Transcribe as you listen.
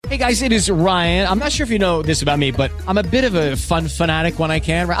Hey guys, it is Ryan. I'm not sure if you know this about me, but I'm a bit of a fun fanatic when I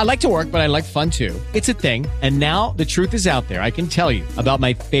can. I like to work, but I like fun too. It's a thing. And now the truth is out there. I can tell you about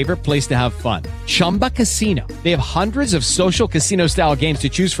my favorite place to have fun. Chumba Casino. They have hundreds of social casino style games to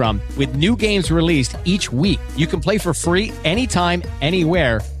choose from with new games released each week. You can play for free anytime,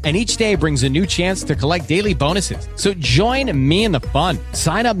 anywhere. And each day brings a new chance to collect daily bonuses. So join me in the fun.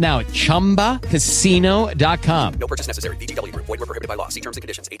 Sign up now at ChumbaCasino.com. No purchase necessary. VGW Group. Void where prohibited by law. See terms and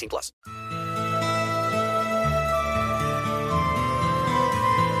conditions. 18+.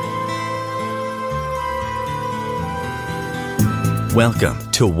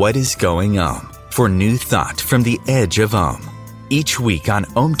 Welcome to What is Going On for new thought from the edge of Ohm. Each week on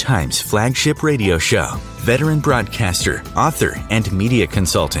Ohm Times flagship radio show, veteran broadcaster, author, and media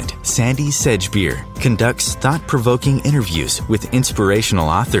consultant Sandy Sedgbeer conducts thought-provoking interviews with inspirational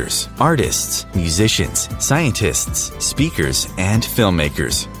authors, artists, musicians, scientists, speakers, and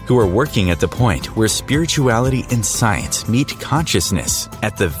filmmakers who are working at the point where spirituality and science meet consciousness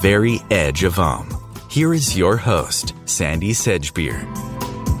at the very edge of Ohm. Here is your host, Sandy Sedgbeer.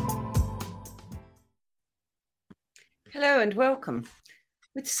 Hello and welcome.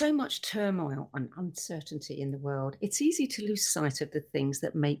 With so much turmoil and uncertainty in the world, it's easy to lose sight of the things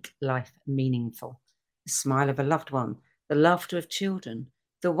that make life meaningful. The smile of a loved one, the laughter of children,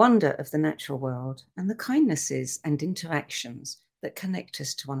 the wonder of the natural world, and the kindnesses and interactions that connect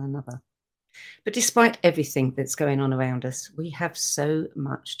us to one another. But despite everything that's going on around us, we have so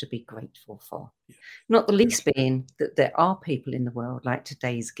much to be grateful for. Not the least being that there are people in the world like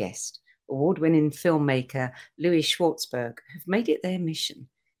today's guest, award-winning filmmaker Louie Schwartzberg, who've made it their mission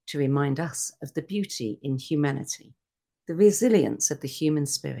to remind us of the beauty in humanity, the resilience of the human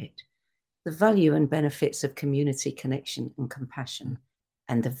spirit, the value and benefits of community connection and compassion,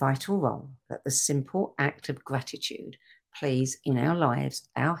 and the vital role that the simple act of gratitude plays in our lives,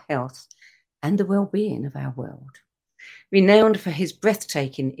 our health, and the well-being of our world. Renowned for his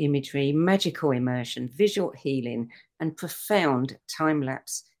breathtaking imagery, magical immersion, visual healing, and profound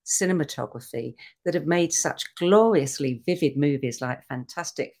time-lapse cinematography that have made such gloriously vivid movies like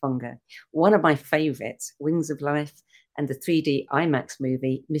Fantastic Fungi, one of my favorites, Wings of Life, and the 3D IMAX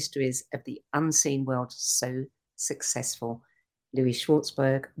movie Mysteries of the Unseen World, so successful. Louie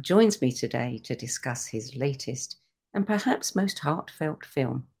Schwartzberg joins me today to discuss his latest and perhaps most heartfelt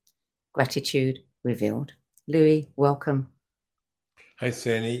film, Gratitude Revealed. Louie, welcome. Hi,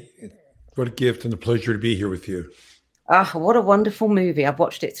 Sandy. What a gift and a pleasure to be here with you. What a wonderful movie. I've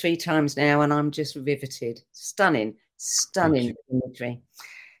watched it 3 times now and I'm just riveted. Stunning imagery.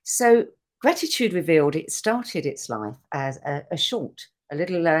 So Gratitude Revealed, it started its life as a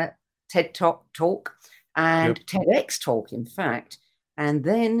little TED talk and TEDx talk, in fact. And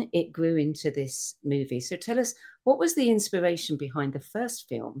then it grew into this movie. So tell us, what was the inspiration behind the first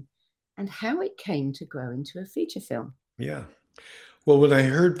film and how it came to grow into a feature film? Yeah. Well, when I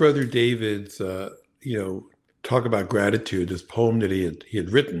heard Brother David's, talk about gratitude, this poem that he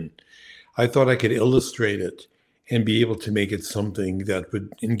had written, I thought I could illustrate it and be able to make it something that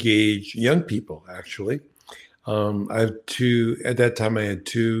would engage young people, actually. At that time, I had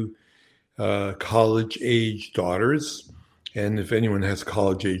 2 college-age daughters. And if anyone has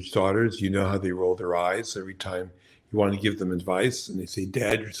college-age daughters, you know how they roll their eyes every time you want to give them advice. And they say,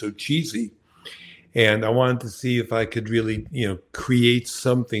 "Dad, you're so cheesy." And I wanted to see if I could really, create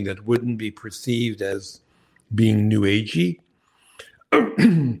something that wouldn't be perceived as being new agey.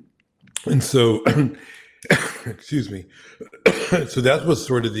 And so, excuse me. So that was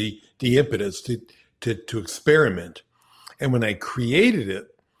sort of the impetus to experiment. And when I created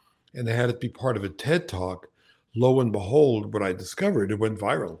it and I had it be part of a TED Talk, lo and behold, what I discovered, it went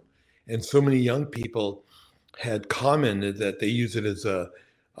viral. And so many young people had commented that they use it as a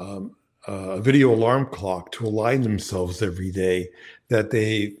video alarm clock to align themselves every day, that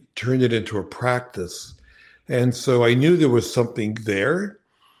they turned it into a practice. And so I knew there was something there.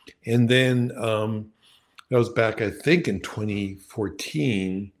 And then that was back, I think, in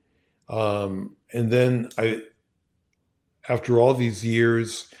 2014. And then after all these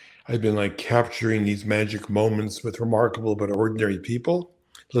years, I've been capturing these magic moments with remarkable but ordinary people,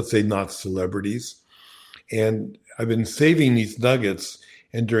 let's say not celebrities. And I've been saving these nuggets.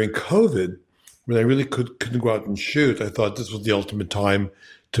 And during COVID, when I really couldn't go out and shoot, I thought this was the ultimate time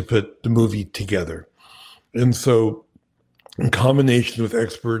to put the movie together. And so in combination with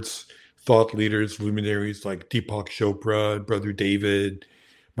experts, thought leaders, luminaries like Deepak Chopra, Brother David,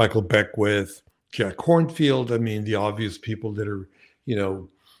 Michael Beckwith, Jack Kornfield, the obvious people that are,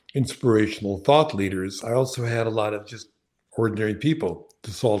 inspirational thought leaders. I also had a lot of just ordinary people,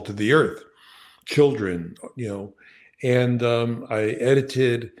 the salt of the earth, children, And I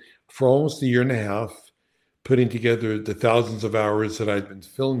edited for almost a year and a half, putting together the thousands of hours that I'd been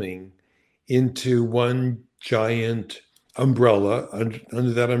filming into one giant umbrella,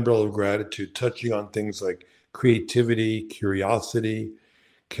 under that umbrella of gratitude, touching on things like creativity, curiosity,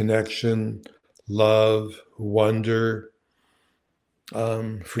 connection, love, wonder,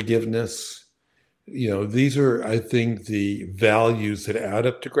 forgiveness. These are, I think, the values that add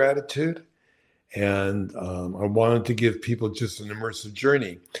up to gratitude. And I wanted to give people just an immersive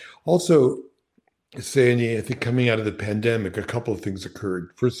journey. Also, Sandy, I think coming out of the pandemic, a couple of things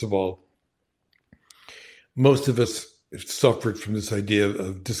occurred. First of all, most of us suffered from this idea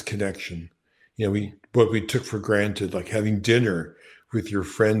of disconnection. What we took for granted, like having dinner with your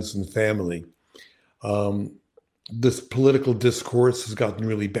friends and family. This political discourse has gotten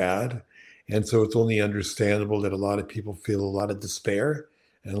really bad. And so it's only understandable that a lot of people feel a lot of despair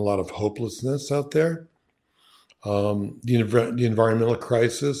and a lot of hopelessness out there. The environmental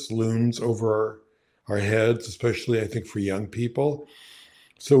crisis looms over our heads, especially I think for young people.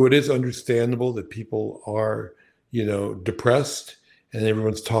 So it is understandable that people are, depressed, and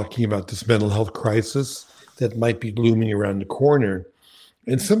everyone's talking about this mental health crisis that might be looming around the corner.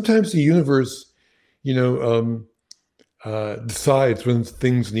 And sometimes the universe, decides when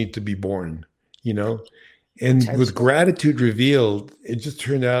things need to be born, And with gratitude revealed, it just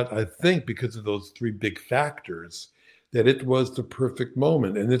turned out, I think, because of those three big factors, that it was the perfect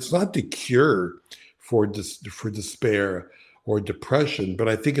moment. And it's not the cure for despair or depression, but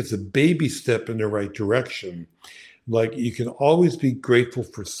I think it's a baby step in the right direction. Like, you can always be grateful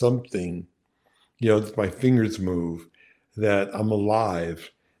for something, that my fingers move, that I'm alive,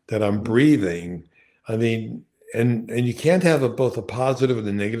 that I'm breathing. I mean, and you can't have both a positive and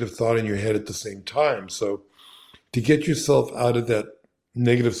a negative thought in your head at the same time. So to get yourself out of that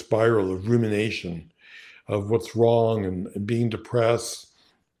negative spiral of rumination of what's wrong and being depressed,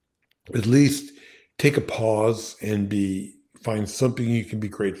 at least take a pause and find something you can be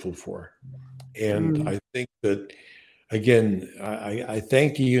grateful for. And I think that, again, I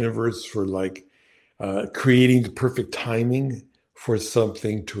thank the universe for creating the perfect timing for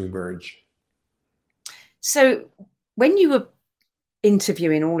something to emerge. So when you were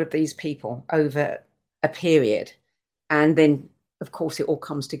interviewing all of these people over a period, and then, of course, it all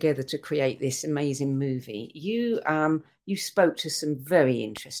comes together to create this amazing movie, you spoke to some very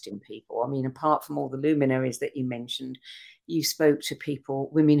interesting people. I mean, apart from all the luminaries that you mentioned, you spoke to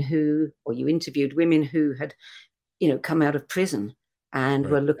you interviewed women who had, come out of prison and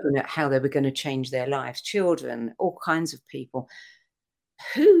were looking at how they were going to change their lives, children, all kinds of people.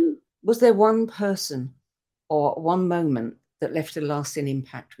 Was there one person or one moment that left a lasting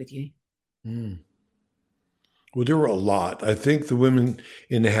impact with you? Well, there were a lot. I think the women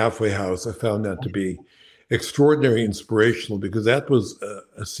in the halfway house, I found that to be extraordinarily inspirational, because that was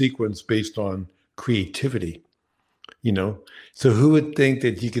a sequence based on creativity, So who would think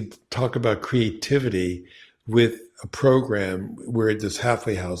that you could talk about creativity with a program where at this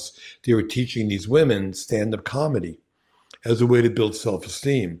halfway house, they were teaching these women stand-up comedy as a way to build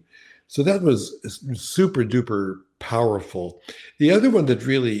self-esteem. So that was super duper powerful. The other one that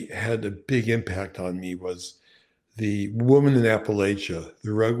really had a big impact on me was the woman in Appalachia,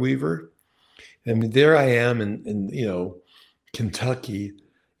 the rug weaver. And there I am in Kentucky,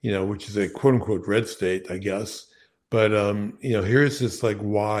 which is a quote unquote red state, I guess. But, here's this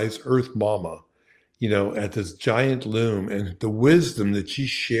wise earth mama, at this giant loom, and the wisdom that she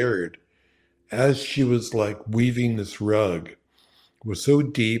shared as she was weaving this rug was so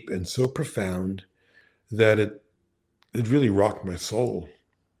deep and so profound that it really rocked my soul.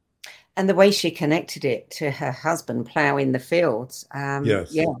 And the way she connected it to her husband plowing the fields.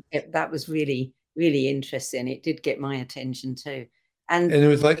 Yes. Yeah, that was really, really interesting. It did get my attention too. And it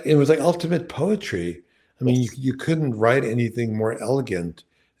was like ultimate poetry. I mean, you couldn't write anything more elegant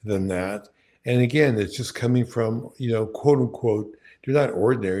than that. And again, it's just coming from, quote unquote, they're not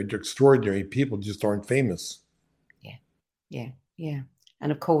ordinary, they're extraordinary people, just aren't famous. Yeah.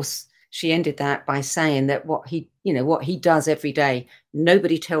 And of course, she ended that by saying that what he does every day,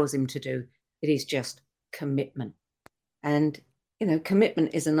 nobody tells him to do. It is just commitment. And,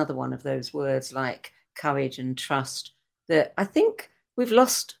 commitment is another one of those words like courage and trust that I think we've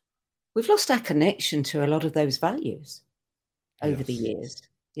lost our connection to a lot of those values over the years.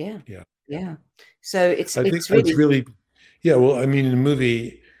 Yeah. So it's really, well, I mean, in the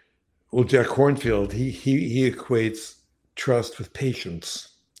movie, Jack Hornfield, he equates trust with patience.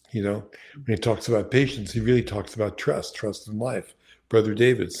 When he talks about patience, he really talks about trust in life. Brother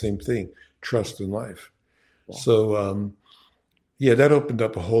David, same thing, trust in life. Yeah. So, that opened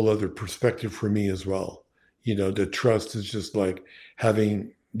up a whole other perspective for me as well. that trust is just like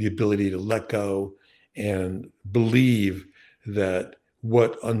having the ability to let go and believe that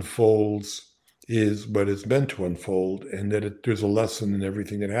what unfolds is what is meant to unfold, and that there's a lesson in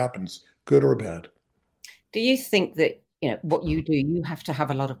everything that happens, good or bad. Do you think that, what you do, you have to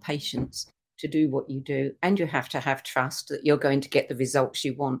have a lot of patience to do what you do, and you have to have trust that you're going to get the results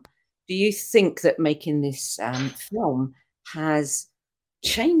you want? Do you think that making this film has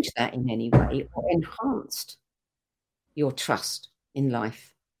changed that in any way or enhanced your trust in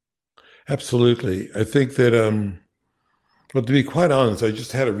life? Absolutely. I think that, well, to be quite honest, I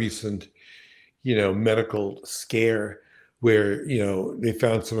just had a recent, medical scare where, they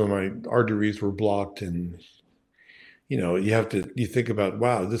found some of my arteries were blocked, and, you think about,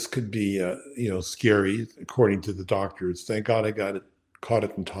 wow, this could be, scary according to the doctors. Thank God I caught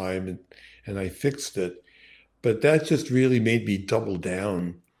it in time and I fixed it. But that just really made me double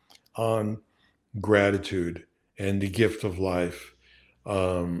down on gratitude and the gift of life,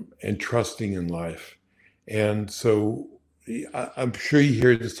 and trusting in life. And so I'm sure you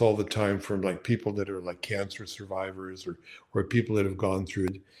hear this all the time from like people that are like cancer survivors or people that have gone through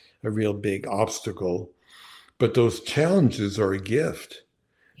a real big obstacle. But those challenges are a gift,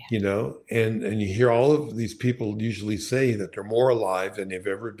 and you hear all of these people usually say that they're more alive than they've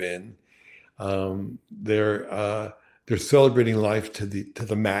ever been. They're celebrating life to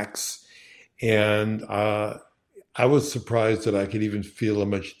the max. And I was surprised that I could even feel a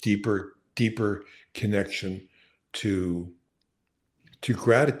much deeper connection to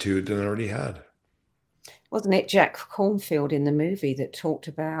gratitude than I already had. Wasn't it Jack Cornfield in the movie that talked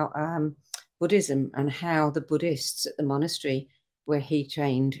about Buddhism and how the Buddhists at the monastery where he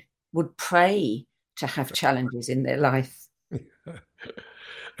trained would pray to have challenges in their life? And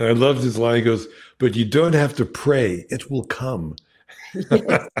I loved his line. He goes, "But you don't have to pray; it will come."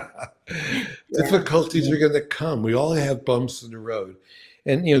 Yes. Difficulties are going to come. We all have bumps in the road.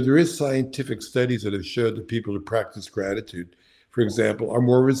 And, there is scientific studies that have showed that people who practice gratitude, for example, are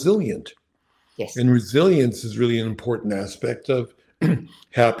more resilient. Yes. And resilience is really an important aspect of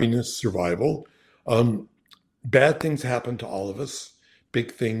happiness, survival. Bad things happen to all of us,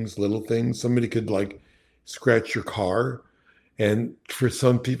 big things, little things. Somebody could scratch your car. And for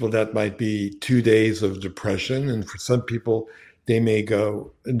some people, that might be 2 days of depression. And for some people, they may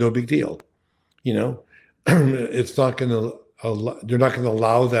go, no big deal. It's not going to, they're not going to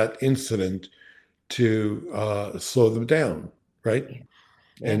allow that incident to slow them down, right?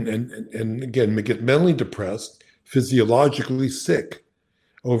 Yeah. And again, we get mentally depressed, physiologically sick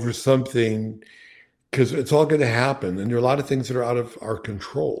over something, because it's all going to happen. And there are a lot of things that are out of our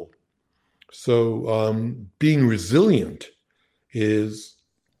control. So being resilient is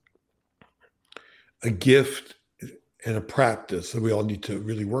a gift and a practice that we all need to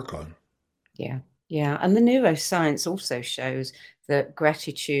really work on. Yeah. Yeah. And the neuroscience also shows that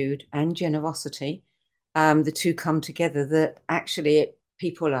gratitude and generosity, the two come together, that actually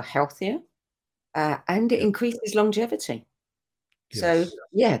people are healthier and it increases longevity. Yes.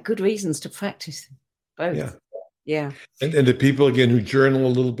 So, good reasons to practice both. Yeah. And the people, again, who journal a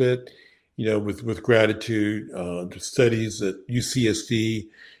little bit, with gratitude, the studies at UCSD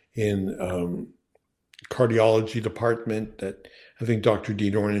in cardiology department that I think Dr.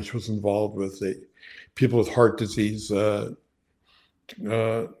 Dean Ornish was involved with, people with heart disease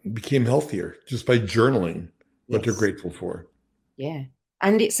became healthier just by journaling what they're grateful for. Yeah.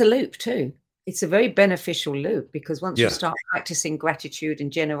 And it's a loop too. It's a very beneficial loop, because once you start practicing gratitude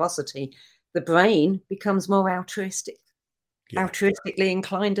and generosity, the brain becomes more altruistically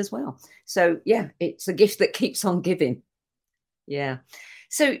inclined as well. So, it's a gift that keeps on giving. Yeah.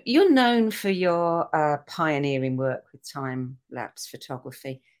 So you're known for your pioneering work with time-lapse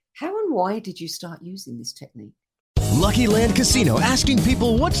photography. How and why did you start using this technique? Lucky Land Casino, asking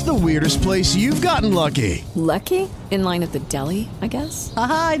people, what's the weirdest place you've gotten lucky? Lucky? In line at the deli, I guess?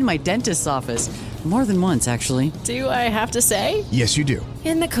 Aha, in my dentist's office. More than once, actually. Do I have to say? Yes, you do.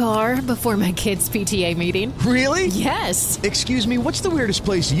 In the car before my kids' PTA meeting. Really? Yes. Excuse me, what's the weirdest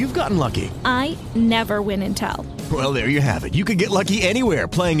place you've gotten lucky? I never win and tell. Well, there you have it. You can get lucky anywhere,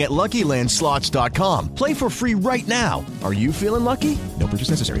 playing at LuckyLandSlots.com. Play for free right now. Are you feeling lucky? No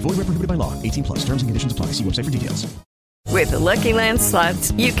purchase necessary. Void where prohibited by law. 18+. Terms and conditions apply. See website for details. With the Lucky Land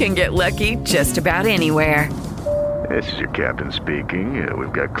Slots, you can get lucky just about anywhere. This is your captain speaking.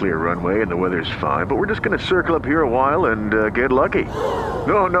 We've got clear runway and the weather's fine, but we're just going to circle up here a while and get lucky.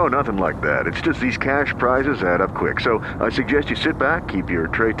 No, nothing like that. It's just these cash prizes add up quick. So I suggest you sit back, keep your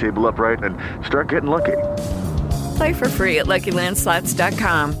tray table upright, and start getting lucky. Play for free at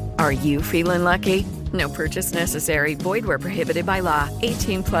LuckyLandSlots.com. Are you feeling lucky? No purchase necessary. Void where prohibited by law.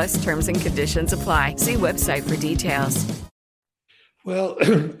 18 plus terms and conditions apply. See website for details. Well,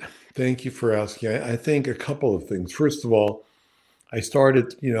 thank you for asking. I think a couple of things. First of all, I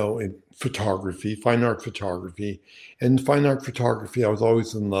started, in photography, fine art photography. And fine art photography, I was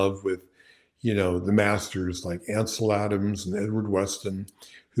always in love with, the masters like Ansel Adams and Edward Weston,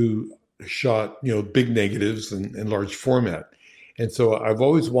 who shot, big negatives and large format. And so I've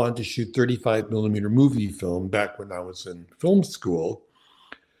always wanted to shoot 35 millimeter movie film back when I was in film school.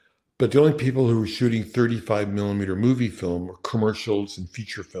 But the only people who were shooting 35 millimeter movie film were commercials and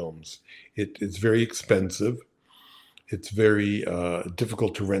feature films. It's very expensive. It's very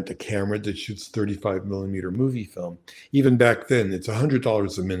difficult to rent a camera that shoots 35 millimeter movie film. Even back then, it's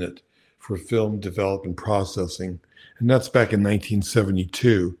 $100 a minute for film development processing. And that's back in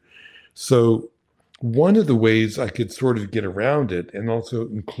 1972. So one of the ways I could sort of get around it and also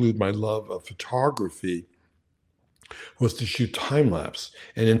include my love of photography was to shoot time-lapse.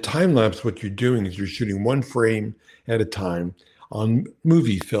 And in time-lapse, what you're doing is you're shooting one frame at a time on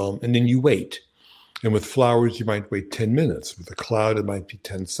movie film, and then you wait. And with flowers, you might wait 10 minutes. With a cloud, it might be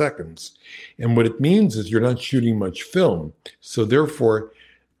 10 seconds. And what it means is you're not shooting much film. So therefore,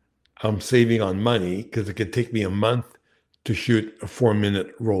 I'm saving on money because it could take me a month to shoot a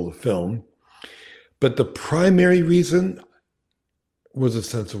 4-minute roll of film. But the primary reason was a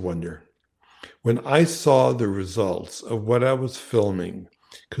sense of wonder. When I saw the results of what I was filming,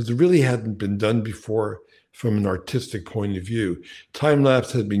 because it really hadn't been done before from an artistic point of view,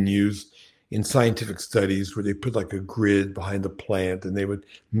 time-lapse had been used in scientific studies where they put like a grid behind the plant and they would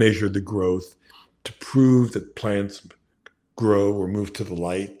measure the growth to prove that plants grow or move to the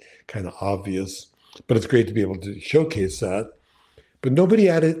light, kind of obvious. But it's great to be able to showcase that. But nobody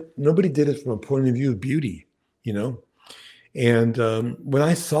did it from a point of view of beauty, And when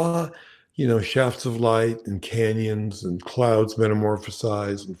I saw, shafts of light and canyons and clouds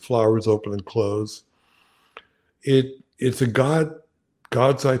metamorphosize and flowers open and close, it's a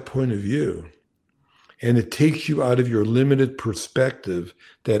God's eye point of view. And it takes you out of your limited perspective,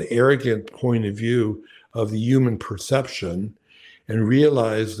 that arrogant point of view of the human perception, and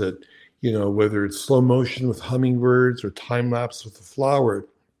realize that, whether it's slow motion with hummingbirds or time lapse with a flower,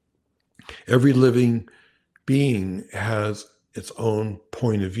 every living being has its own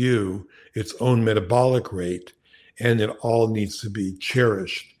point of view, its own metabolic rate, and it all needs to be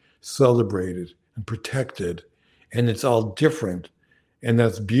cherished, celebrated, and protected. And it's all different. And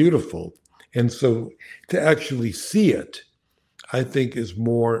that's beautiful. And so to actually see it, I think is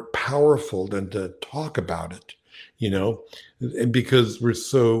more powerful than to talk about it, and because we're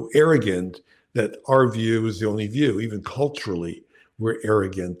so arrogant that our view is the only view. Even culturally, we're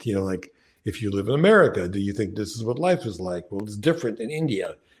arrogant, like if you live in America, do you think this is what life is like? Well, it's different in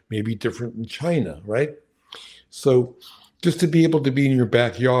India, maybe different in China, right? So just to be able to be in your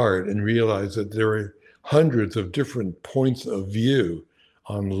backyard and realize that there are hundreds of different points of view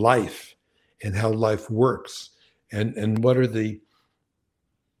on life and how life works, and what are the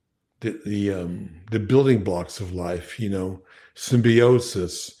building blocks of life,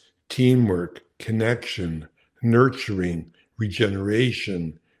 symbiosis, teamwork, connection, nurturing,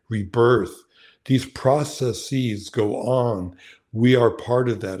 regeneration, rebirth. These processes go on. We are part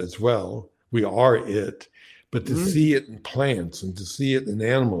of that as well. We are it. But to see it in plants and to see it in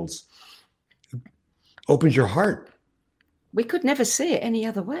animals opens your heart. We could never see it any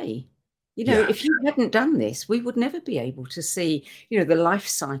other way. If you hadn't done this, we would never be able to see, the life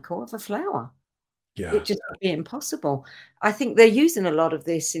cycle of a flower. Yeah. It just would be impossible. I think they're using a lot of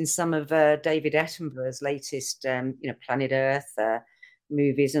this in some of David Attenborough's latest, Planet Earth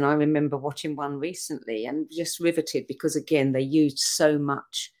movies. And I remember watching one recently and just riveted because, again, they used so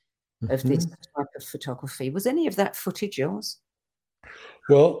much of this type of photography. Was any of that footage yours?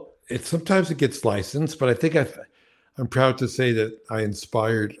 Well, sometimes it gets licensed, but I think I'm proud to say that I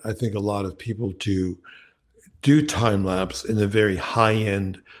inspired, I think, a lot of people to do time lapse in a very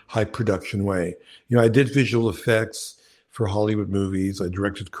high-end, high-production way. I did visual effects for Hollywood movies. I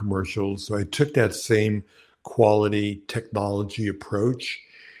directed commercials. So I took that same quality technology approach,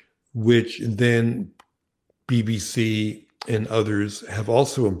 which then BBC and others have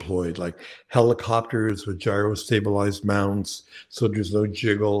also employed, like helicopters with gyro-stabilized mounts, so there's no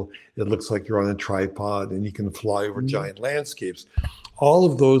jiggle. It looks like you're on a tripod and you can fly over giant landscapes. All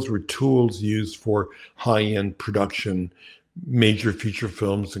of those were tools used for high-end production, major feature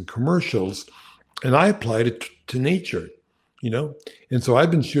films and commercials, and I applied it to nature, And so I've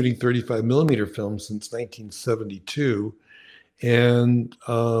been shooting 35 millimeter films since 1972, and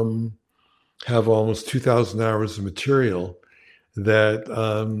have almost 2,000 hours of material that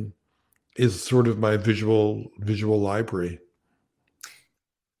is sort of my visual library.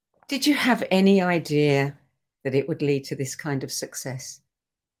 Did you have any idea that it would lead to this kind of success?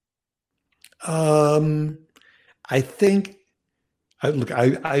 I think,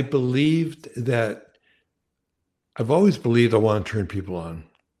 I believed that, I've always believed I want to turn people on.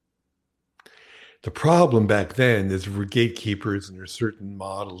 The problem back then is we're gatekeepers, and there's certain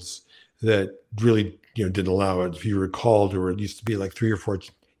models that really, didn't allow it. If you recall, it used to be like 3 or 4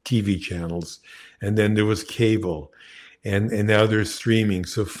 TV channels, and then there was cable, and now there's streaming.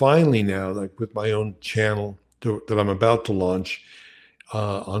 So finally now, like with my own channel that I'm about to launch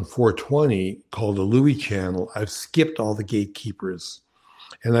on 420 called the Louie channel, I've skipped all the gatekeepers,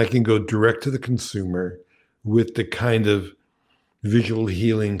 and I can go direct to the consumer with the kind of visual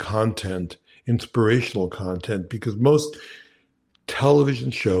healing content, inspirational content, because most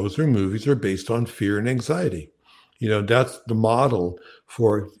television shows or movies are based on fear and anxiety. That's the model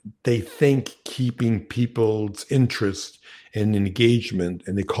for, they think, keeping people's interest and engagement,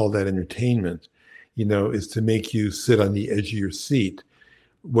 and they call that entertainment, is to make you sit on the edge of your seat.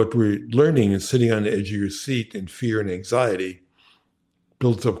 What we're learning is sitting on the edge of your seat in fear and anxiety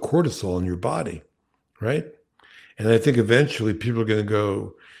builds up cortisol in your body, right? And I think eventually people are going to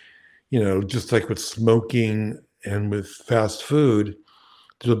go, just like with smoking and with fast food,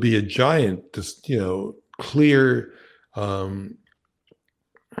 there'll be a giant, clear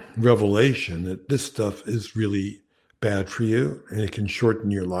revelation that this stuff is really bad for you, and it can shorten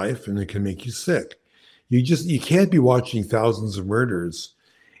your life, and it can make you sick. You can't be watching thousands of murders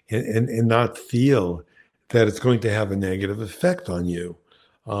and not feel that it's going to have a negative effect on you.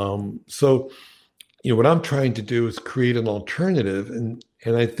 So what I'm trying to do is create an alternative, and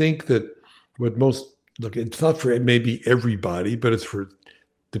I think that it's not for maybe everybody, but it's for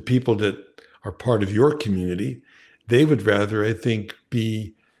the people that are part of your community. They would rather, I think,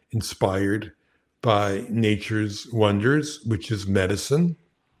 be inspired by nature's wonders, which is medicine.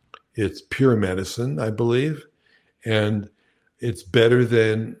 It's pure medicine, I believe. And it's better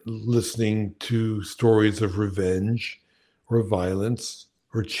than listening to stories of revenge or violence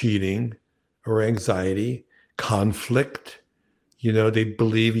or cheating or anxiety, conflict. They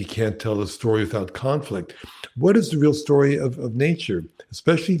believe you can't tell a story without conflict. What is the real story of nature,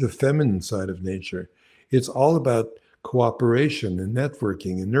 especially the feminine side of nature? It's all about cooperation and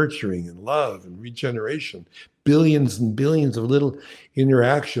networking and nurturing and love and regeneration. Billions and billions of little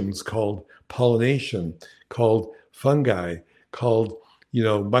interactions called pollination, called fungi, called,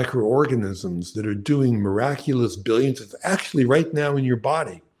 microorganisms that are doing miraculous billions. It's actually right now in your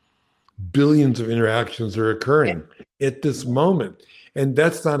body. Billions of interactions are occurring at this moment. And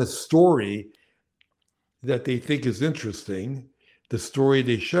that's not a story that they think is interesting. The story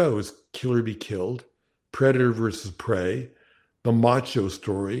they show is kill or be killed, predator versus prey, the macho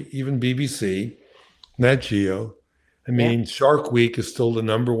story, even BBC, Nat Geo. Shark Week is still the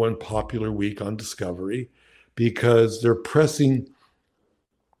 #1 popular week on Discovery because they're pressing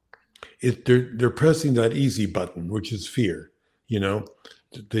they're pressing that easy button, which is fear,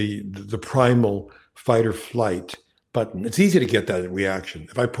 the primal fight or flight button. It's easy to get that reaction.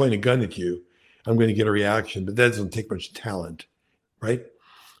 If I point a gun at you, I'm going to get a reaction, but that doesn't take much talent, right?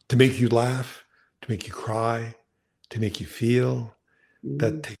 To make you laugh, to make you cry, to make you feel,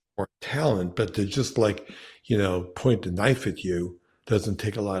 that takes more talent. But to just point a knife at you doesn't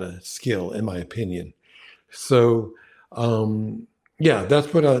take a lot of skill, in my opinion. So,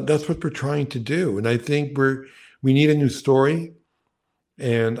 that's what we're trying to do. And I think we need a new story.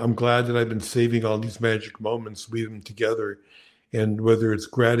 And I'm glad that I've been saving all these magic moments, weaving them together. And whether it's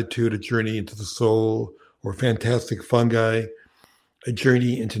gratitude, a journey into the soul, or fantastic fungi, a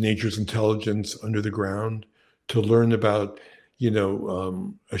journey into nature's intelligence under the ground to learn about,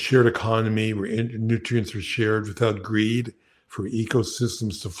 a shared economy where nutrients are shared without greed for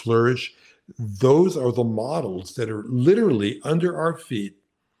ecosystems to flourish. Those are the models that are literally under our feet,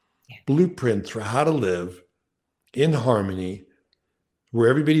 blueprints for how to live in harmony, where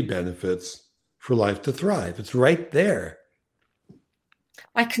everybody benefits, for life to thrive. It's right there.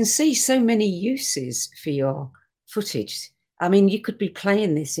 I can see so many uses for your footage. You could be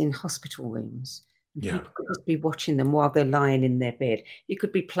playing this in hospital rooms. People could just be watching them while they're lying in their bed. You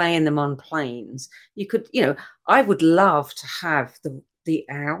could be playing them on planes. You could, I would love to have the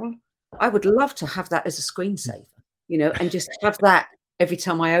owl. I would love to have that as a screensaver, and just have that every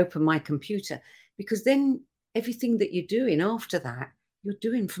time I open my computer, because then everything that you're doing after that, you're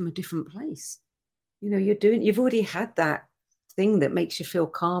doing from a different place. You've already had that thing that makes you feel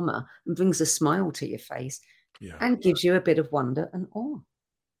calmer and brings a smile to your face and gives you a bit of wonder and awe.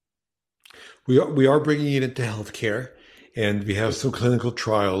 We are bringing it into healthcare, And we have some clinical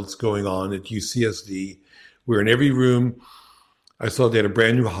trials going on at UCSD. We're in every room. I saw they had a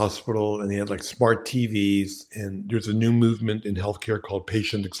brand new hospital and they had like smart TVs. And there's a new movement in healthcare called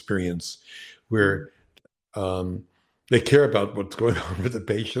patient experience, where they care about what's going on with the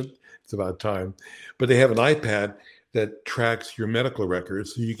patient. It's about time. But they have an iPad that tracks your medical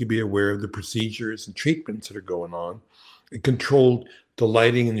records so you can be aware of the procedures and treatments that are going on. It controlled the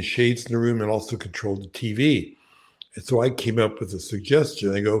lighting and the shades in the room and also controlled the TV. And so I came up with a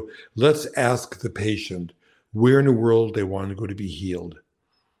suggestion. I go, let's ask the patient where in the world they want to go to be healed.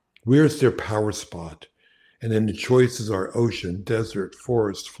 Where's their power spot? And then the choices are ocean, desert,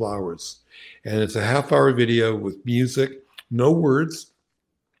 forest, flowers. And it's a half-hour video with music, no words.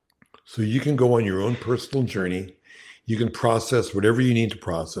 So you can go on your own personal journey. You can process whatever you need to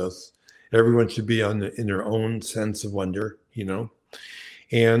process. Everyone should be in their own sense of wonder, you know.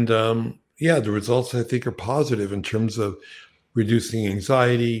 And the results I think are positive in terms of reducing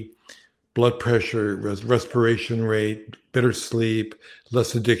anxiety, blood pressure, respiration rate, better sleep,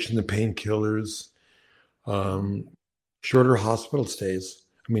 less addiction to painkillers, shorter hospital stays.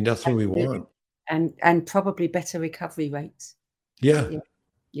 I mean, that's what we want. And probably better recovery rates. Yeah.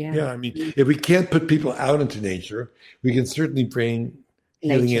 I mean, if we can't put people out into nature, we can certainly bring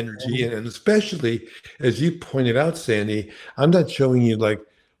healing energy. And especially, as you pointed out, Sandy, I'm not showing you like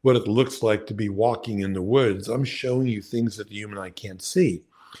what it looks like to be walking in the woods. I'm showing you things that the human eye can't see.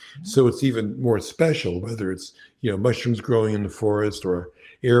 So it's even more special, whether it's, mushrooms growing in the forest or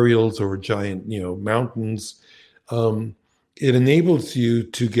aerials over giant, mountains. It enables you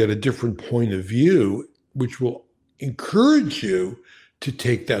to get a different point of view, which will encourage you to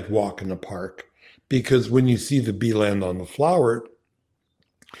take that walk in the park. Because when you see the bee land on the flower,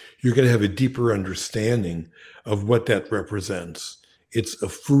 you're going to have a deeper understanding of what that represents. It's a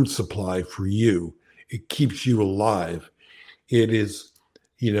food supply for you. It keeps you alive. It is,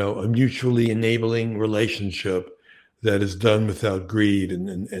 a mutually enabling relationship that is done without greed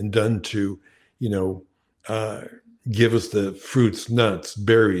and done to, give us the fruits, nuts,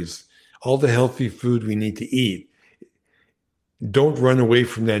 berries, all the healthy food we need to eat. Don't run away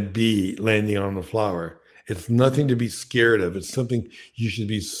from that bee landing on the flower. It's nothing to be scared of. It's something you should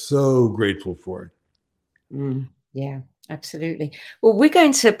be so grateful for. Yeah, absolutely. Well, we're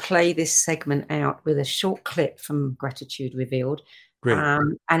going to play this segment out with a short clip from Gratitude Revealed. Great.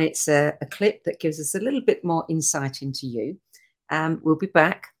 And it's a clip that gives us a little bit more insight into you. We'll be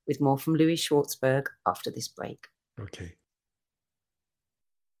back with more from Louie Schwartzberg after this break. Okay.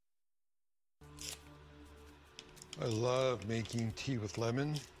 I love making tea with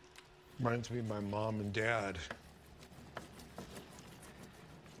lemon. Reminds me of my mom and dad.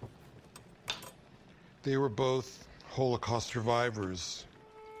 They were both Holocaust survivors.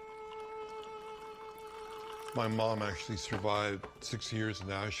 My mom actually survived 6 years in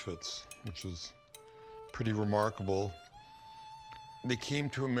Auschwitz, which was pretty remarkable. They came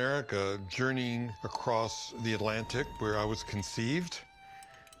to America journeying across the Atlantic, where I was conceived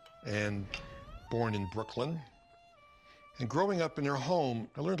and born in Brooklyn. And growing up in their home,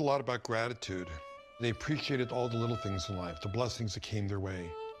 I learned a lot about gratitude. They appreciated all the little things in life, the blessings that came their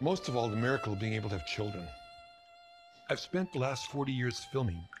way. Most of all, the miracle of being able to have children. I've spent the last 40 years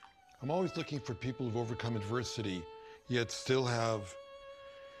filming. I'm always looking for people who've overcome adversity, yet still have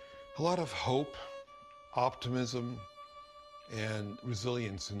a lot of hope, optimism, and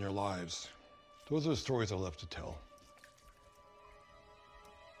resilience in their lives. Those are the stories I love to tell.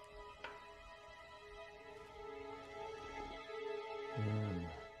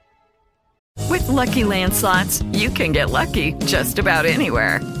 With Lucky Land Slots, you can get lucky just about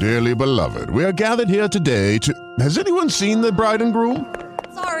anywhere. Dearly beloved, we are gathered here today to... Has anyone seen the bride and groom?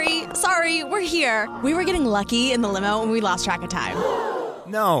 Sorry, we're here. We were getting lucky in the limo and we lost track of time.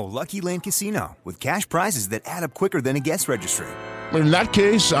 No, Lucky Land Casino, with cash prizes that add up quicker than a guest registry. In that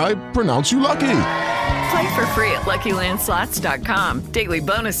case, I pronounce you lucky. Play for free at LuckyLandSlots.com. Daily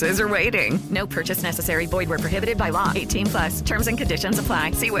bonuses are waiting. No purchase necessary. Void where prohibited by law. 18+. Terms and conditions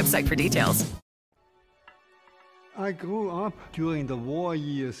apply. See website for details. I grew up during the war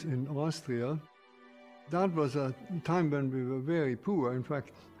years in Austria. That was a time when we were very poor. In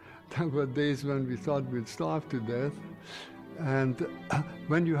fact, there were days when we thought we'd starve to death. And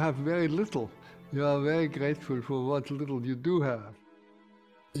when you have very little, you are very grateful for what little you do have.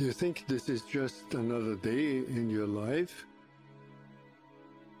 You think this is just another day in your life?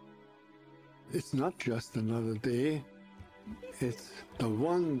 It's not just another day. It's the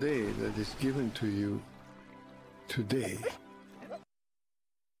one day that is given to you today.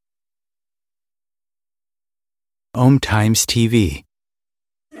 Om Times TV.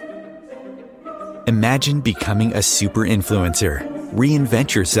 Imagine becoming a super influencer.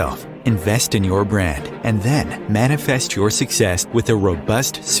 Reinvent yourself, invest in your brand, and then manifest your success with a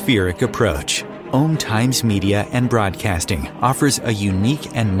robust spheric approach. Om Times Media and Broadcasting offers a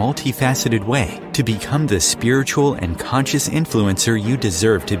unique and multifaceted way to become the spiritual and conscious influencer you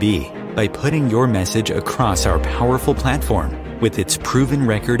deserve to be by putting your message across our powerful platform with its proven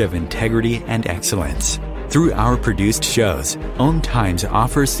record of integrity and excellence. Through our produced shows, Om Times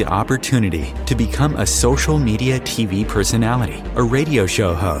offers the opportunity to become a social media TV personality, a radio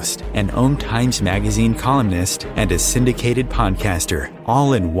show host, an Om Times magazine columnist, and a syndicated podcaster,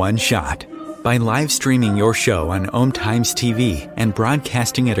 all in one shot. By live streaming your show on Om Times TV and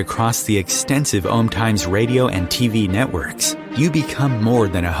broadcasting it across the extensive Om Times radio and TV networks, you become more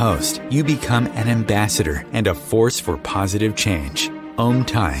than a host. You become an ambassador and a force for positive change. Om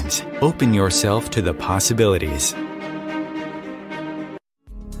Times. Open yourself to the possibilities.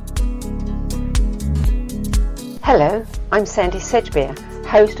 Hello, I'm Sandy Sedgbeer,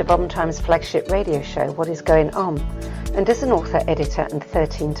 host of Om Times' flagship radio show, What Is Going On? And as an author, editor and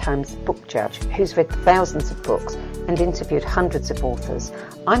 13 times book judge who's read thousands of books and interviewed hundreds of authors,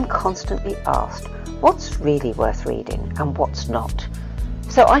 I'm constantly asked what's really worth reading and what's not.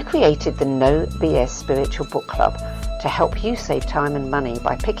 So I created the No BS Spiritual Book Club to help you save time and money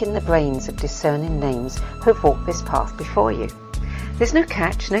by picking the brains of discerning names who've walked this path before you. There's no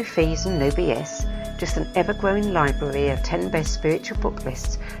catch, no fees and no BS. Just an ever-growing library of 10 best spiritual book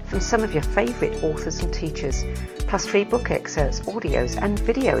lists from some of your favourite authors and teachers, plus free book excerpts, audios and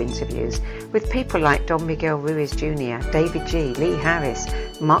video interviews with people like Don Miguel Ruiz Jr., David G., Lee Harris,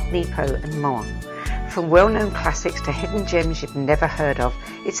 Mark Nepo and more. From well-known classics to hidden gems you've never heard of,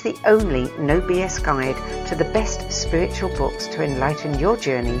 it's the only no BS guide to the best spiritual books to enlighten your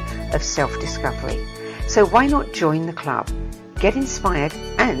journey of self-discovery. So why not join the club? Get inspired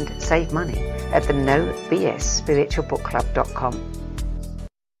and save money at the NoBSSpiritualBookClub.com.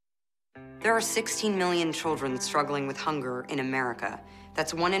 There are 16 million children struggling with hunger in America.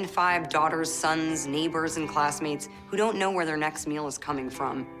 That's 1 in 5 daughters, sons, neighbors, and classmates who don't know where their next meal is coming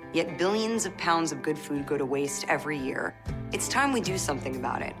from. Yet billions of pounds of good food go to waste every year. It's time we do something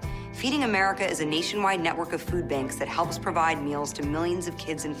about it. Feeding America is a nationwide network of food banks that helps provide meals to millions of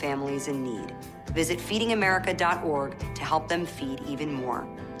kids and families in need. Visit feedingamerica.org to help them feed even more.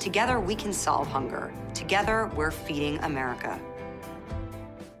 Together, we can solve hunger. Together, we're feeding America.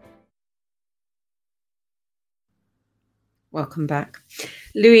 Welcome back.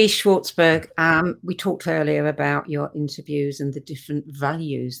 Louie Schwartzberg, we talked earlier about your interviews and the different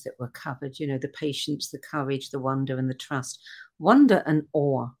values that were covered, you know, the patience, the courage, the wonder and the trust. Wonder and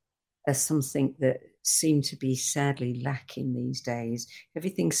awe are something that seem to be sadly lacking these days.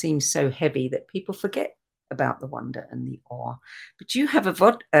 Everything seems so heavy that people forget about the wonder and the awe. But you have a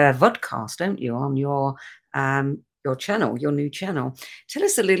vodcast, don't you, on your channel, your new channel. Tell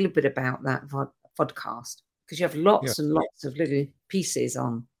us a little bit about that vodcast, because you have lots and lots of little pieces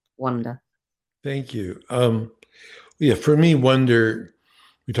on wonder. Thank you. For me, wonder,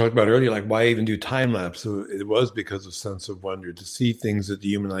 we talked about earlier, like why even do time lapse? So it was because of sense of wonder, to see things that the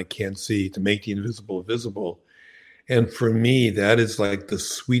human eye can't see, to make the invisible visible. And for me, that is like the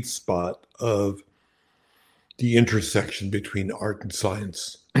sweet spot of the intersection between art and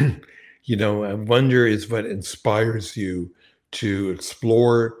science. You know, and wonder is what inspires you to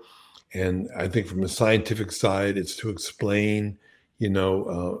explore. And I think from the scientific side, it's to explain,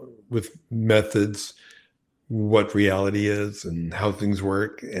 with methods, what reality is and how things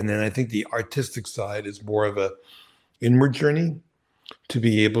work. And then I think the artistic side is more of a inward journey, to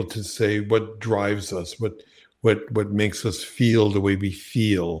be able to say what drives us, what makes us feel the way we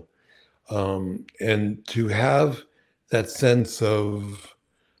feel, and to have that sense of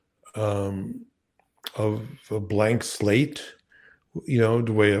a blank slate, the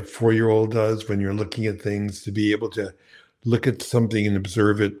way a 4-year-old does when you're looking at things, to be able to look at something and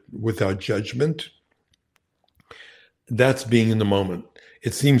observe it without judgment. That's being in the moment.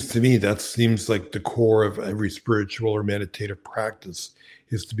 It seems to me that seems like the core of every spiritual or meditative practice,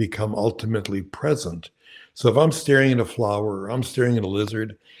 is to become ultimately present. So if I'm staring at a flower or I'm staring at a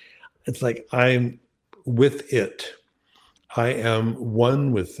lizard, it's like I'm with it. I am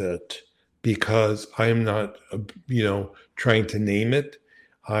one with it, because I am not, trying to name it.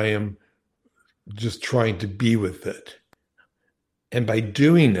 I am just trying to be with it. And by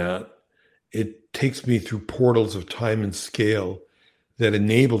doing that, it takes me through portals of time and scale that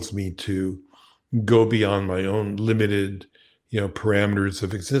enables me to go beyond my own limited, parameters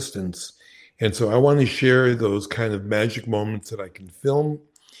of existence. And so I want to share those kind of magic moments that I can film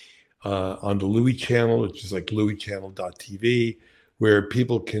on the Louie channel, which is like louiechannel.tv, where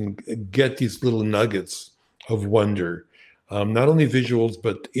people can get these little nuggets of wonder. Not only visuals,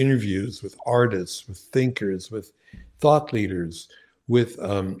 but interviews with artists, with thinkers, with thought leaders, with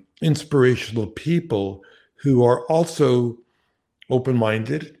inspirational people who are also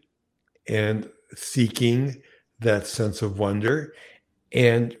open-minded and seeking that sense of wonder.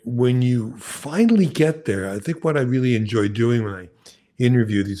 And when you finally get there, I think what I really enjoy doing when I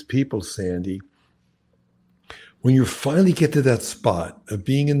interview these people, Sandy, when you finally get to that spot of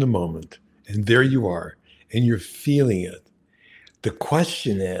being in the moment, and there you are, and you're feeling it, the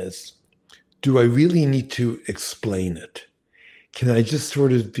question is, do I really need to explain it? Can I just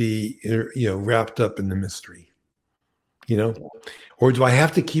sort of be, wrapped up in the mystery, Or do I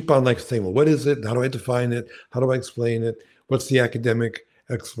have to keep on saying, well, what is it? How do I define it? How do I explain it? What's the academic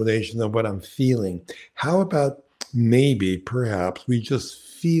explanation of what I'm feeling? How about maybe, perhaps, we just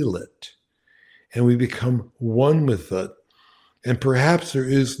feel it and we become one with it. And perhaps there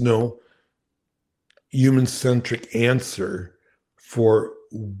is no human-centric answer for,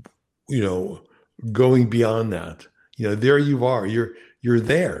 going beyond that. There you are, you're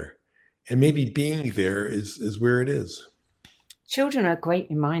there. And maybe being there is where it is. Children are great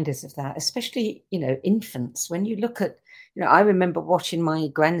reminders of that, especially, infants. When you look at, I remember watching my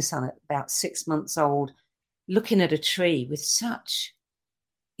grandson at about 6 months old, looking at a tree with such,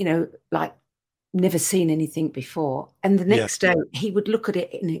 never seen anything before. And the next day he would look at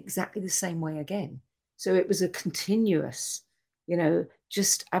it in exactly the same way again. So it was a continuous,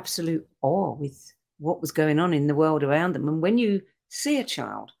 just absolute awe with what was going on in the world around them. And when you see a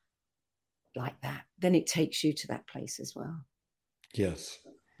child like that, then it takes you to that place as well. Yes.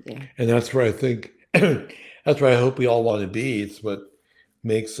 Yeah. And that's where I think, that's where I hope we all want to be. It's what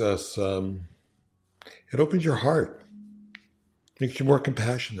makes us, it opens your heart, makes you more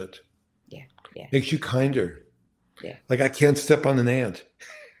compassionate. Yeah. Yeah. Makes you kinder. Yeah. Like I can't step on an ant.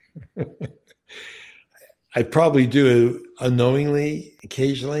 I probably do unknowingly,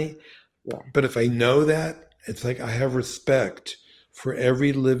 occasionally. Yeah. But if I know that, it's like I have respect for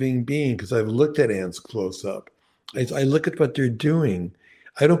every living being because I've looked at ants close up. I look at what they're doing.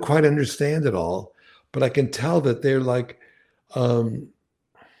 I don't quite understand it all, but I can tell that they're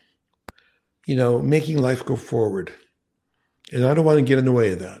making life go forward. And I don't want to get in the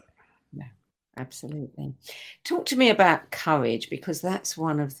way of that. No, absolutely. Talk to me about courage, because that's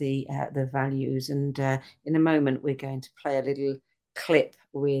one of the values. And in a moment, we're going to play a little clip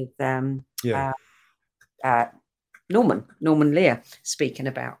with Norman Lear speaking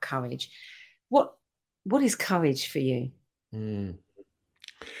about courage. What is courage for you?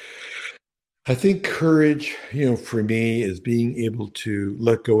 I think courage, for me, is being able to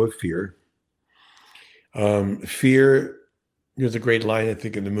let go of fear. Fear, there's a great line, I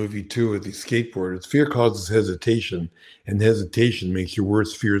think, in the movie, too, with the skateboarders. Fear causes hesitation, and hesitation makes your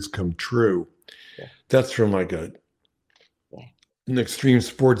worst fears come true. Yeah. That's from an extreme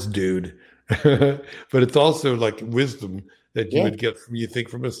sports dude. But it's also like wisdom that you would get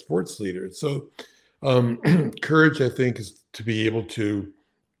from a sports leader. So courage, I think, is to be able to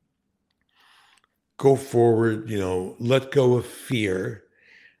go forward, let go of fear,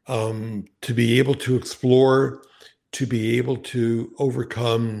 to be able to explore, to be able to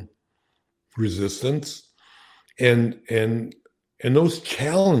overcome resistance. And those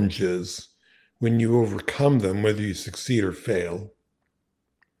challenges, when you overcome them, whether you succeed or fail,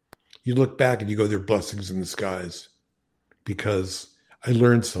 you look back and you go, they're blessings in disguise because I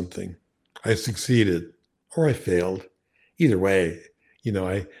learned something. I succeeded or I failed. Either way,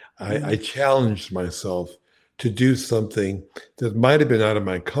 I challenged myself to do something that might have been out of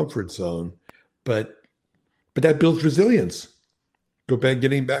my comfort zone, but that builds resilience.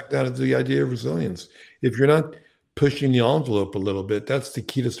 Getting back down to the idea of resilience. If you're not pushing the envelope a little bit, that's the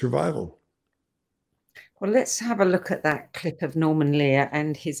key to survival. Well, let's have a look at that clip of Norman Lear,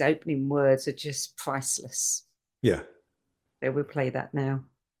 and his opening words are just priceless. Yeah. So we'll play that now.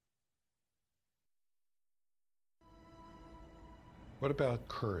 What about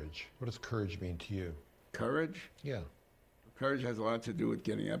courage? What does courage mean to you? Courage? Yeah. Courage has a lot to do with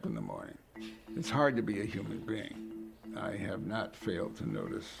getting up in the morning. It's hard to be a human being. I have not failed to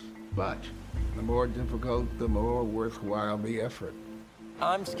notice. But the more difficult, the more worthwhile the effort.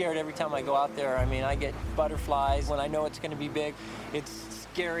 I'm scared every time I go out there. I mean, I get butterflies when I know it's going to be big. It's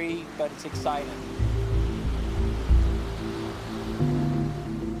scary, but it's exciting.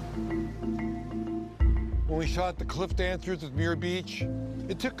 When we shot the Cliff Dancers at Muir Beach,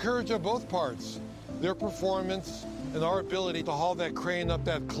 it took courage on both parts. Their performance and our ability to haul that crane up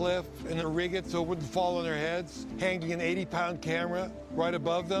that cliff and then rig it so it wouldn't fall on their heads, hanging an 80-pound camera right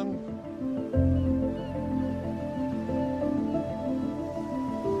above them.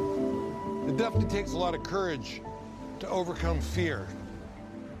 definitely takes a lot of courage to overcome fear.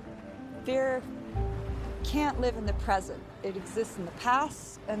 Fear can't live in the present. It exists in the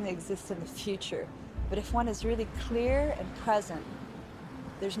past and it exists in the future. But if one is really clear and present,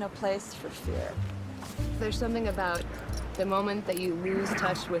 there's no place for fear. There's something about the moment that you lose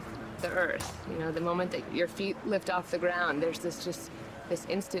touch with the earth, you know, the moment that your feet lift off the ground, there's this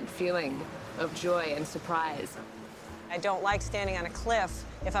instant feeling of joy and surprise. I don't like standing on a cliff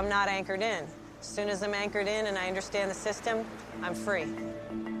if I'm not anchored in. As soon as I'm anchored in and I understand the system, I'm free.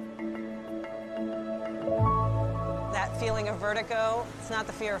 That feeling of vertigo, it's not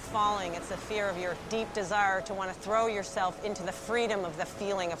the fear of falling, it's the fear of your deep desire to want to throw yourself into the freedom of the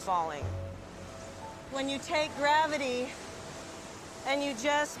feeling of falling. When you take gravity and you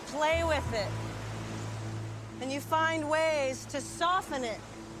just play with it, and you find ways to soften it,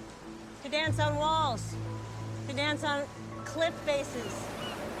 to dance on walls, to dance on cliff faces.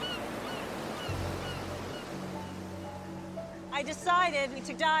 I decided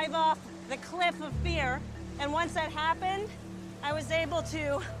to dive off the cliff of fear, and once that happened, I was able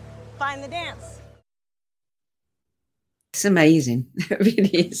to find the dance. It's amazing. It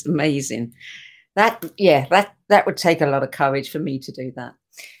really is amazing. That would take a lot of courage for me to do that.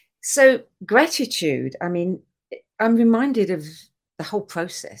 So gratitude, I mean, I'm reminded of the whole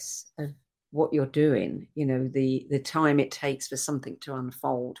process of what you're doing, you know, the time it takes for something to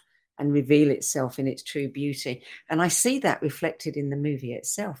unfold and reveal itself in its true beauty. And I see that reflected in the movie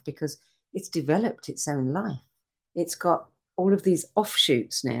itself because it's developed its own life. It's got all of these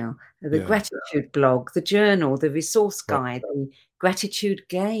offshoots now, the gratitude blog, the journal, the resource guide, the gratitude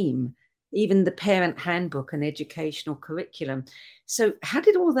game, even the parent handbook and educational curriculum. So how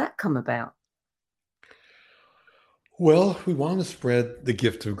did all that come about? Well, we want to spread the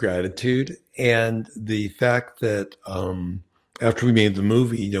gift of gratitude, and the fact that after we made the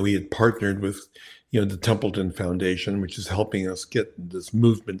movie, you know, we had partnered with, you know, the Templeton Foundation, which is helping us get this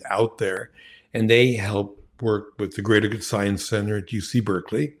movement out there, and they help work with the Greater Good Science Center at UC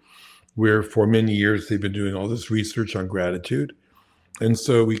Berkeley, where for many years they've been doing all this research on gratitude, and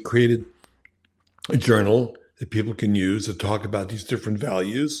so we created a journal that people can use to talk about these different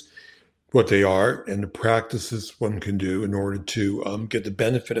values, what they are, and the practices one can do in order to get the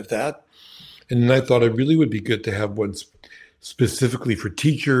benefit of that. And then I thought it really would be good to have one specifically for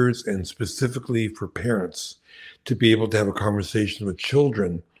teachers and specifically for parents to be able to have a conversation with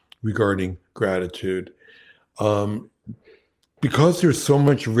children regarding gratitude. Because there's so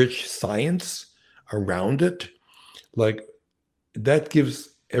much rich science around it, like that gives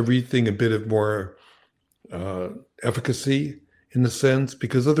everything a bit of more efficacy in a sense,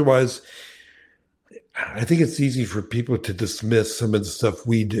 because otherwise I think it's easy for people to dismiss some of the stuff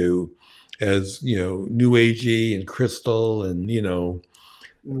we do as, you know, new agey and crystal and, you know,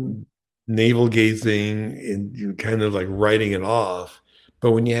 navel gazing and kind of like writing it off.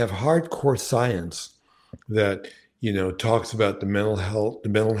 But when you have hardcore science that, you know, talks about the mental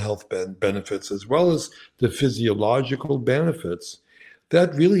health benefits as well as the physiological benefits,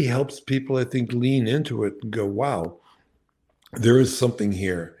 that really helps people, I think, lean into it and go, wow, there is something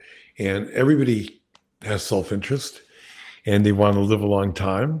here. And everybody has self-interest and they want to live a long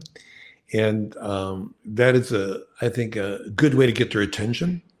time. And that is, I think, a good way to get their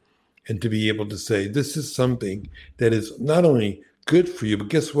attention and to be able to say, this is something that is not only good for you, but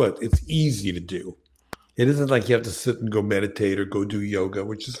guess what? It's easy to do. It isn't like you have to sit and go meditate or go do yoga,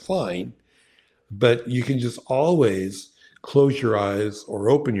 which is fine. But you can just always close your eyes or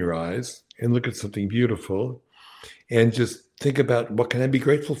open your eyes and look at something beautiful and just think about, what can I be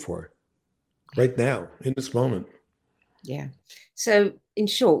grateful for right now in this moment? Yeah. So in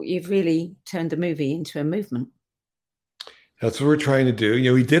short, you've really turned the movie into a movement. That's what we're trying to do.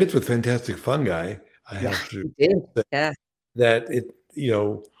 You know, we did it with Fantastic Fun Guy. I have to say that it, you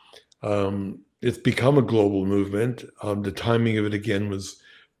know, it's become a global movement. The timing of it again was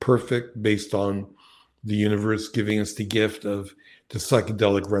perfect based on the universe giving us the gift of the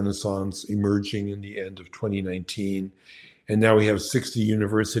psychedelic renaissance emerging in the end of 2019. And now we have 60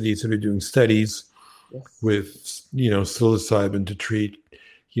 universities that are doing studies with, you know, psilocybin to treat,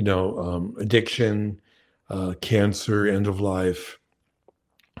 you know, addiction, cancer, end of life,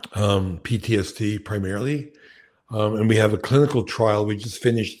 PTSD primarily. And we have a clinical trial we just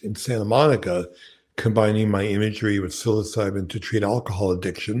finished in Santa Monica, combining my imagery with psilocybin to treat alcohol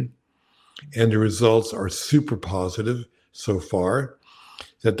addiction. And the results are super positive so far,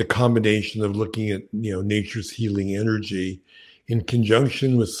 that the combination of looking at, you know, nature's healing energy in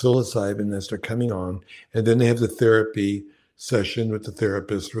conjunction with psilocybin as they're coming on, and then they have the therapy session with the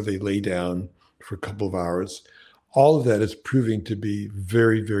therapist where they lay down for a couple of hours, all of that is proving to be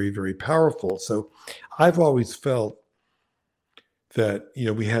very, very, very powerful. So I've always felt that,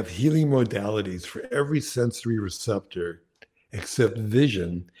 we have healing modalities for every sensory receptor except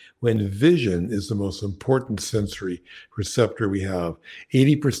vision, when vision is the most important sensory receptor we have.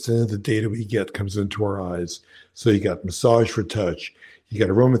 80% of the data we get comes into our eyes. So you got massage for touch, you got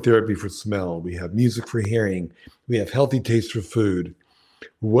aromatherapy for smell, we have music for hearing, we have healthy taste for food.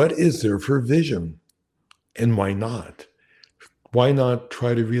 What is there for vision? And why not? Why not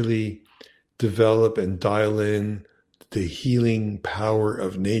try to really develop and dial in the healing power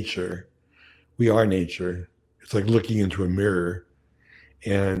of nature? We are nature. It's like looking into a mirror.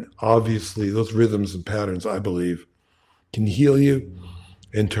 And obviously, those rhythms and patterns, I believe, can heal you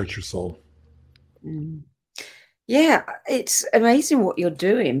and touch your soul. Mm. Yeah, it's amazing what you're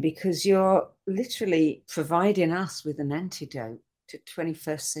doing, because you're literally providing us with an antidote to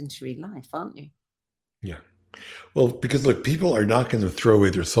 21st century life, aren't you? Yeah. Well, because look, people are not going to throw away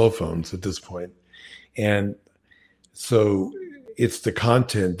their cell phones at this point. And so it's the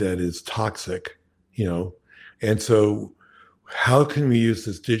content that is toxic, And so how can we use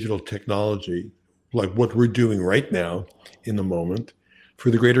this digital technology, like what we're doing right now in the moment,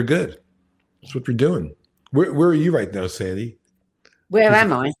 for the greater good? That's what we're doing. Where are you right now, Sandy? Where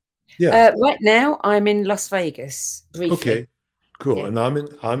am I? Yeah. Right now, I'm in Las Vegas, briefly. Okay, cool. Yeah. And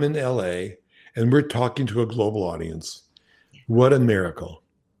I'm in LA, and we're talking to a global audience. What a miracle,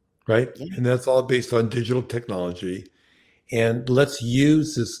 right? Yeah. And that's all based on digital technology. And let's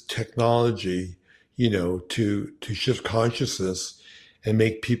use this technology, to shift consciousness and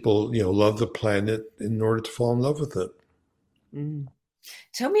make people, love the planet in order to fall in love with it. Mm.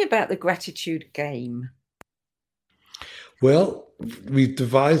 Tell me about the gratitude game. Well, we've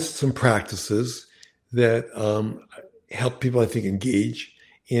devised some practices that help people, I think, engage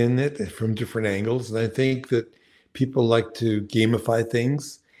in it from different angles. And I think that people like to gamify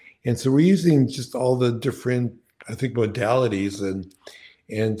things. And so we're using just all the different, I think, modalities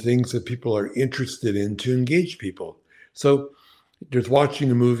and things that people are interested in to engage people. So there's watching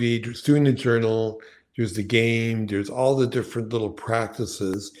a movie, there's doing a journal, there's the game, there's all the different little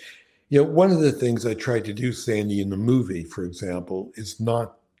practices. One of the things I tried to do, Sandy, in the movie, for example, is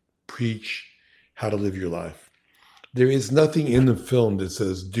not preach how to live your life. There is nothing in the film that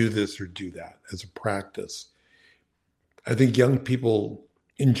says do this or do that as a practice. I think young people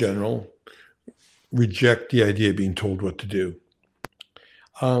in general reject the idea of being told what to do.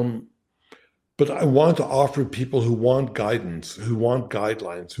 But I want to offer people who want guidance, who want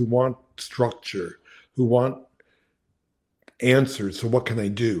guidelines, who want structure, who want answers. So what can I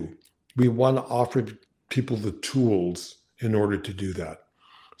do? We want to offer people the tools in order to do that.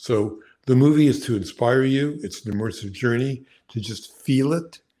 So the movie is to inspire you. It's an immersive journey to just feel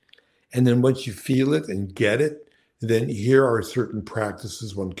it. And then once you feel it and get it, then here are certain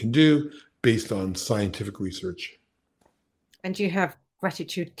practices one can do based on scientific research. And you have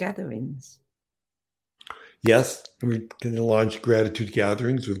gratitude gatherings. Yes, we're going to launch gratitude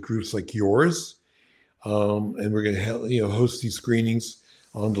gatherings with groups like yours. And we're going to host these screenings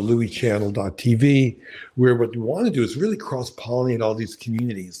on the louischannel.tv, where what we want to do is really cross-pollinate all these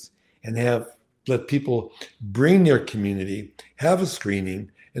communities and let people bring their community, have a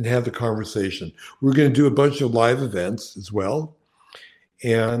screening, and have the conversation. We're going to do a bunch of live events as well.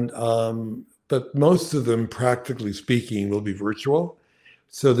 And but most of them, practically speaking, will be virtual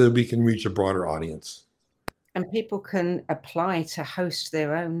so that we can reach a broader audience. And people can apply to host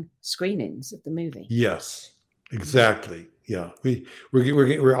their own screenings of the movie. Yes, exactly. Yeah,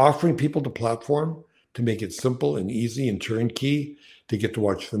 we're offering people the platform to make it simple and easy and turnkey to get to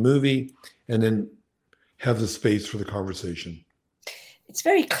watch the movie and then have the space for the conversation. It's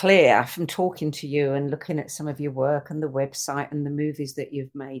very clear from talking to you and looking at some of your work and the website and the movies that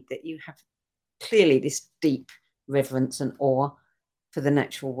you've made that you have clearly this deep reverence and awe for the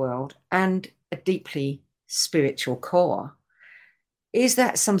natural world and a deeply spiritual core. Is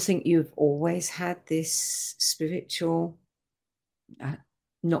that something you've always had, this spiritual,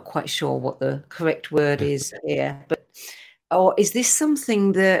 not quite sure what the correct word is here, or is this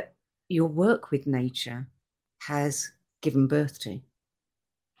something that your work with nature has given birth to?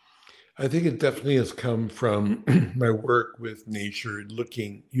 I think it definitely has come from my work with nature,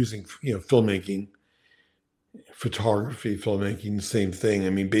 using filmmaking, photography, filmmaking, the same thing.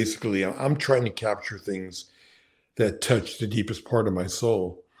 I mean, basically, I'm trying to capture things that touch the deepest part of my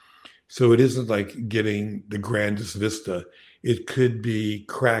soul. So it isn't like getting the grandest vista. It could be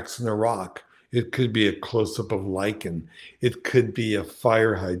cracks in a rock. It could be a close-up of lichen. It could be a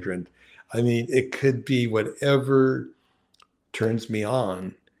fire hydrant. I mean, it could be whatever turns me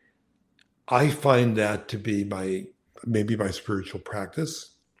on. I find that to be maybe my spiritual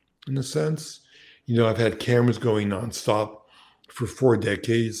practice in a sense. I've had cameras going nonstop for 4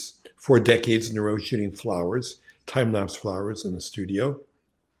 decades in a row shooting flowers, time-lapse flowers in the studio.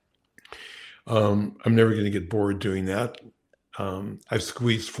 I'm never going to get bored doing that. I've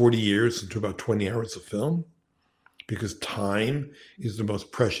squeezed 40 years into about 20 hours of film because time is the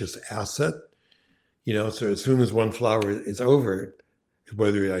most precious asset. So as soon as one flower is over,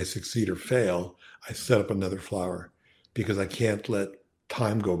 whether I succeed or fail, I set up another flower because I can't let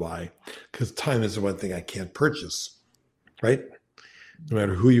time go by, because time is the one thing I can't purchase, right? No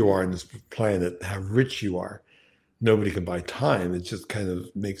matter who you are on this planet, how rich you are, nobody can buy time. It just kind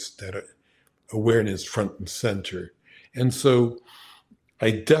of makes that awareness front and center. And so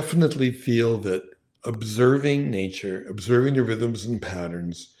I definitely feel that observing nature, observing the rhythms and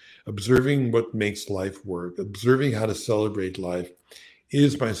patterns, observing what makes life work, observing how to celebrate life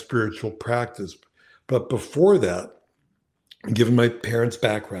is my spiritual practice. But before that, given my parents'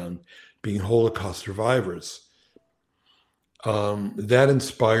 background, being Holocaust survivors, that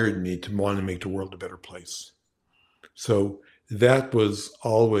inspired me to want to make the world a better place. So that was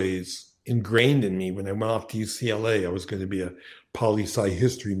always ingrained in me. When I went off to UCLA, I was going to be a poli-sci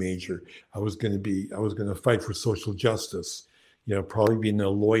history major. I was going to fight for social justice, probably being a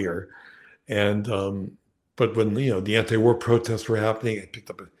lawyer. And, but when, the anti-war protests were happening, I picked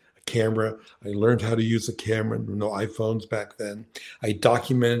up a camera. I learned how to use a camera. There were no iPhones back then. I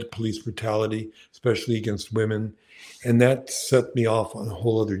documented police brutality, especially against women. And that set me off on a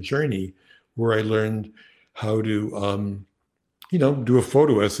whole other journey where I learned how to, do a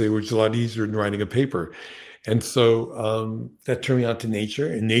photo essay, which is a lot easier than writing a paper. And so that turned me on to nature,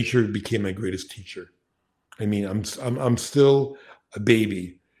 and nature became my greatest teacher. I mean, I'm still a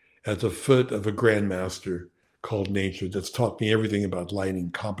baby at the foot of a grandmaster called nature that's taught me everything about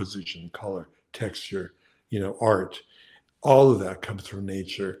lighting, composition, color, texture, art. All of that comes from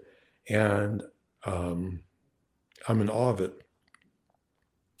nature. And I'm in awe of it.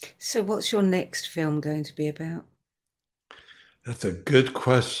 So what's your next film going to be about? That's a good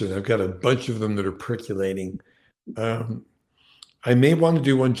question. I've got a bunch of them that are percolating. I may want to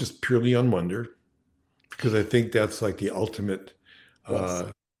do one just purely on wonder, because I think that's like the ultimate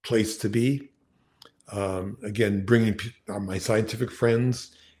place to be. Again, bringing my scientific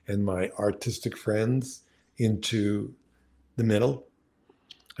friends and my artistic friends into the middle,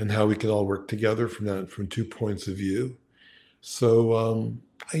 and how we can all work together from 2 points of view. So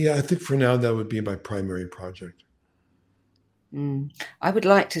I think for now that would be my primary project. I would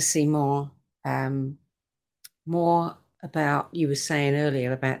like to see more about, you were saying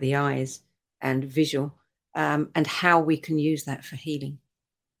earlier about the eyes and visual, and how we can use that for healing.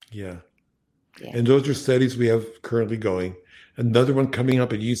 Yeah. And those are studies we have currently going. Another one coming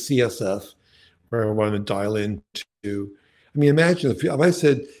up at UCSF, where I want to dial into. I mean, imagine if I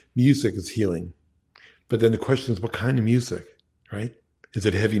said music is healing, but then the question is, what kind of music, right? Is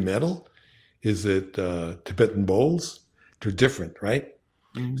it heavy metal? Is it Tibetan bowls? They're different, right?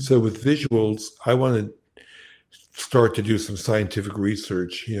 So with visuals, I want to start to do some scientific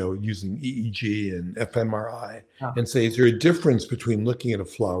research, using EEG and fMRI, and say, is there a difference between looking at a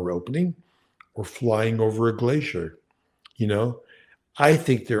flower opening or flying over a glacier? I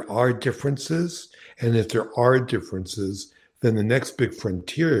think there are differences. And if there are differences, then the next big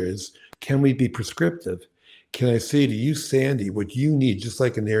frontier is, can we be prescriptive? Can I say to you, Sandy, what you need, just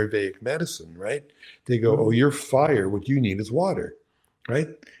like in Ayurvedic medicine, right? They go, oh, you're fire. What you need is water, right?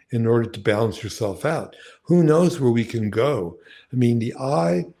 In order to balance yourself out. Who knows where we can go? I mean, the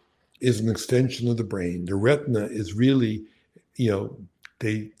eye is an extension of the brain. The retina is really,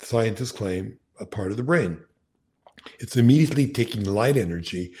 scientists claim, a part of the brain. It's immediately taking light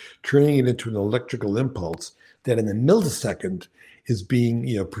energy, turning it into an electrical impulse that in a millisecond is being,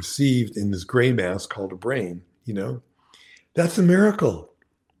 perceived in this gray mass called a brain. That's a miracle.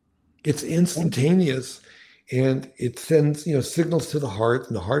 It's instantaneous, and it sends, signals to the heart,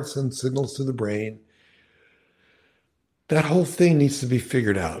 and the heart sends signals to the brain. That whole thing needs to be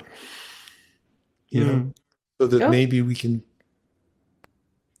figured out, so that maybe we can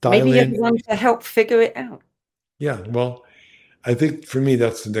dial maybe in. everyone to help figure it out. Yeah, well, I think for me,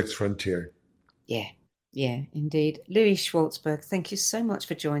 that's the next frontier. Yeah, indeed. Louie Schwartzberg, thank you so much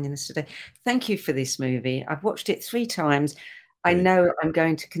for joining us today. Thank you for this movie. I've watched it 3 times. I know I'm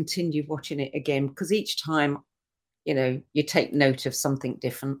going to continue watching it again, because each time, you take note of something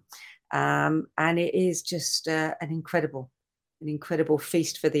different. And it is just an incredible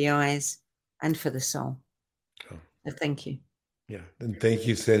feast for the eyes and for the soul. So thank you. Yeah, and thank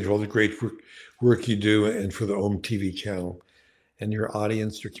you, Sandy, for all the great work you do, and for the OM TV channel and your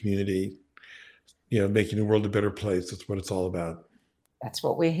audience, your community. making the world a better place. That's what it's all about. That's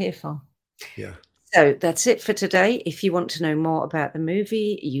what we're here for. Yeah. So that's it for today. If you want to know more about the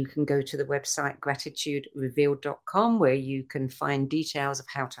movie, you can go to the website gratituderevealed.com, where you can find details of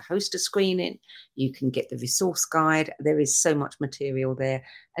how to host a screening. You can get the resource guide. There is so much material there.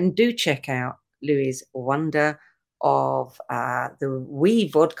 And do check out Louie's wonder of the Wii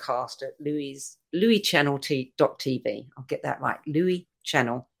vodcast at louischannel.tv. I'll get that right,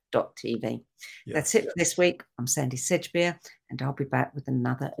 louischannel.tv. Yeah. That's it for this week. I'm Sandy Sedgbeer, and I'll be back with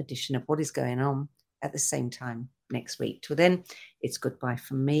another edition of What Is Going On at the same time next week. Till then, it's goodbye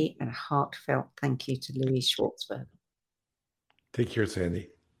from me and a heartfelt thank you to Louie Schwartzberg. Take care, Sandy.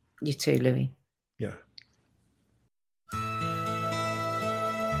 You too, Louie. Yeah.